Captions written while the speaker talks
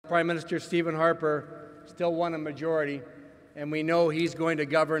Prime Minister Stephen Harper still won a majority, and we know he's going to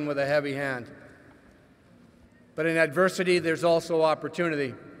govern with a heavy hand. But in adversity, there's also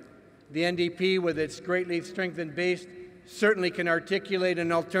opportunity. The NDP, with its greatly strengthened base, certainly can articulate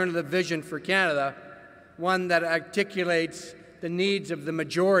an alternative vision for Canada, one that articulates the needs of the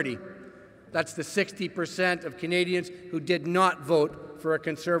majority. That's the 60% of Canadians who did not vote for a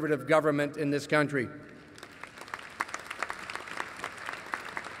Conservative government in this country.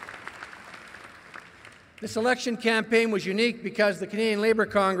 This election campaign was unique because the Canadian Labour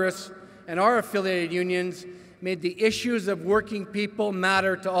Congress and our affiliated unions made the issues of working people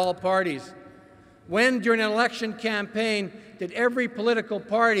matter to all parties. When, during an election campaign, did every political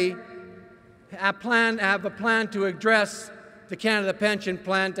party have a plan to address the Canada Pension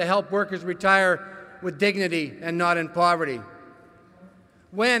Plan to help workers retire with dignity and not in poverty?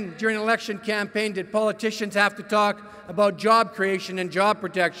 When, during an election campaign, did politicians have to talk about job creation and job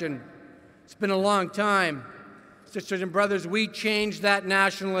protection? It's been a long time. Sisters and brothers, we changed that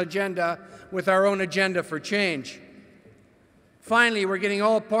national agenda with our own agenda for change. Finally, we're getting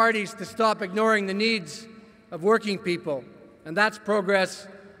all parties to stop ignoring the needs of working people, and that's progress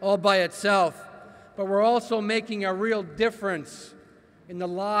all by itself. But we're also making a real difference in the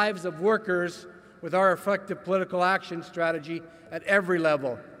lives of workers with our effective political action strategy at every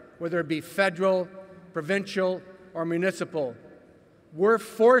level, whether it be federal, provincial, or municipal. We're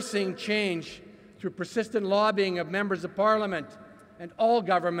forcing change through persistent lobbying of members of Parliament and all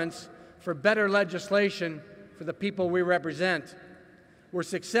governments for better legislation for the people we represent. We're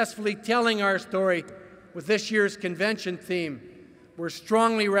successfully telling our story with this year's convention theme. We're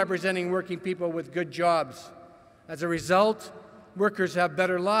strongly representing working people with good jobs. As a result, workers have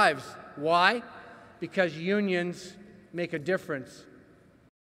better lives. Why? Because unions make a difference.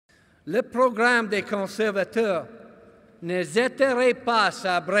 Le programme des conservateurs ne jeterait pas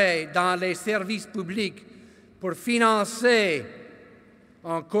sa braie dans les services publics pour financer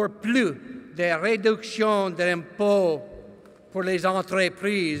encore plus des réductions d'impôts pour les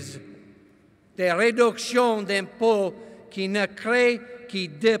entreprises, des réductions d'impôts qui ne créent que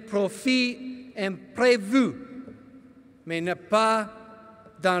des profits imprévus, mais ne pas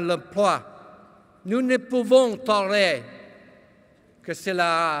dans l'emploi. Nous ne pouvons tolérer que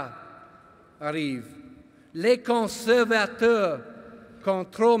cela arrive. Les conservateurs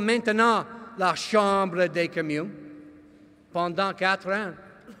contrôlent maintenant la Chambre des communes pendant 4 ans.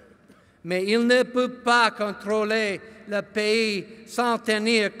 Mais ils ne peuvent pas contrôler le pays sans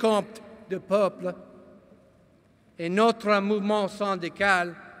tenir compte du peuple. Et notre mouvement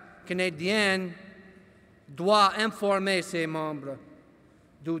syndical canadien doit informer ses membres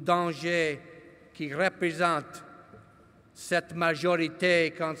du danger qui représente cette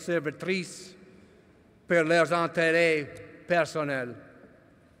majorité conservatrice pour leurs intérêts personnels.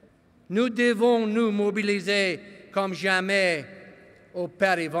 Nous devons nous mobiliser comme jamais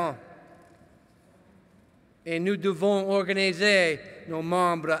auparavant. Et nous devons organiser nos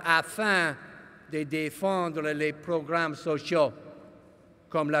membres afin de défendre les programmes sociaux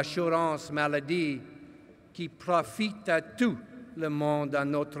comme l'assurance maladie qui profitent à tout le monde dans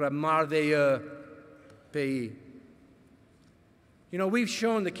notre merveilleux pays. You know, we've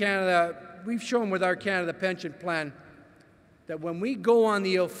shown with our Canada Pension Plan that when we go on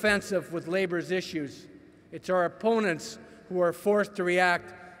the offensive with Labour's issues, it's our opponents who are forced to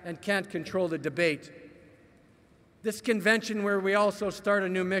react and can't control the debate. This convention where we also start a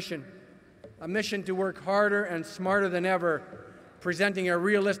new mission, a mission to work harder and smarter than ever, presenting a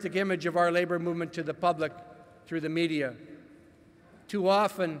realistic image of our Labour movement to the public through the media. Too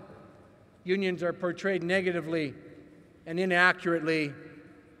often, unions are portrayed negatively and inaccurately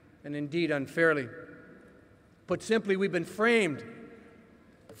and indeed unfairly. Put simply, we've been framed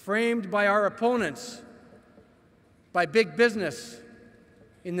by our opponents, by big business,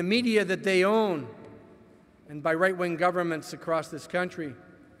 in the media that they own, and by right-wing governments across this country.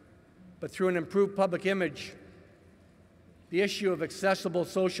 But through an improved public image, the issue of accessible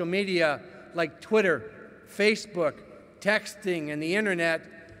social media like Twitter, Facebook, texting, and the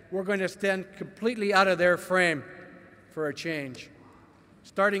internet, we're going to stand completely out of their frame for a change.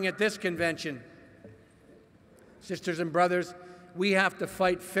 Starting at this convention, sisters and brothers, we have to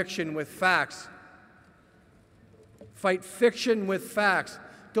fight fiction with facts. Fight fiction with facts.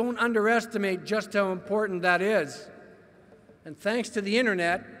 Don't underestimate just how important that is. And thanks to the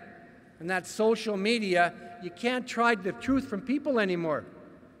internet and that social media, you can't hide the truth from people anymore.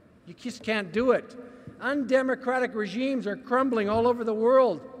 You just can't do it. Undemocratic regimes are crumbling all over the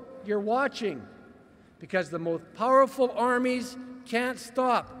world. You're watching. Because the most powerful armies can't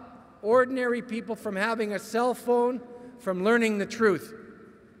stop ordinary people from having a cell phone, from learning the truth.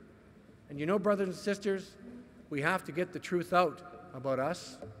 And you know, brothers and sisters, we have to get the truth out about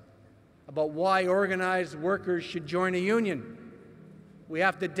us, about why organized workers should join a union. We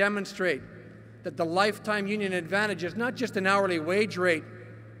have to demonstrate that the lifetime union advantage is not just an hourly wage rate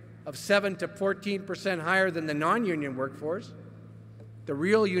of 7 to 14% higher than the non-union workforce. The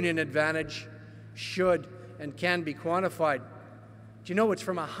real union advantage should and can be quantified. Do you know it's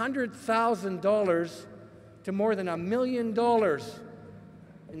from $100,000 to more than $1 million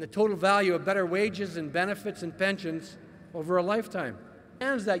in the total value of better wages and benefits and pensions over a lifetime?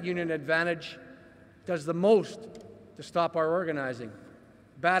 And that union advantage does the most to stop our organizing.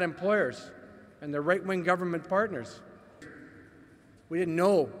 Bad employers and their right-wing government partners. We didn't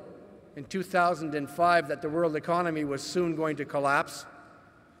know in 2005 that the world economy was soon going to collapse,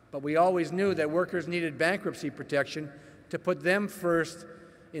 but we always knew that workers needed bankruptcy protection to put them first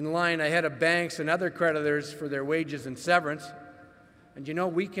in line ahead of banks and other creditors for their wages and severance. And you know,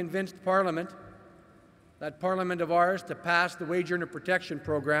 we convinced Parliament, that Parliament of ours, to pass the Wage Earner Protection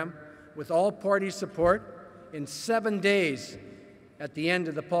Program with all party support in 7 days at the end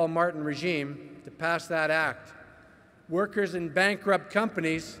of the Paul Martin regime to pass that act. Workers in bankrupt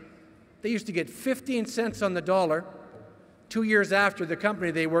companies, they used to get 15 cents on the dollar 2 years after the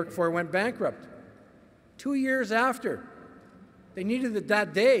company they worked for went bankrupt. 2 years after. They needed it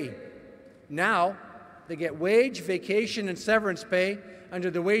that day. Now, they get wage, vacation, and severance pay under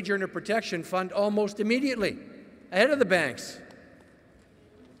the Wage Earner Protection Fund almost immediately, ahead of the banks.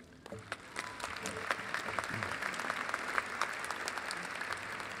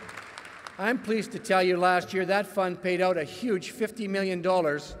 I'm pleased to tell you last year that fund paid out a huge $50 million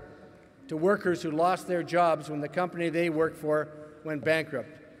to workers who lost their jobs when the company they worked for went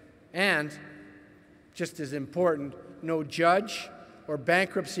bankrupt. And, just as important, no judge or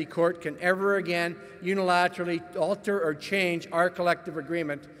bankruptcy court can ever again unilaterally alter or change our collective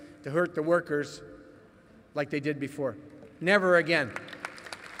agreement to hurt the workers like they did before. Never again.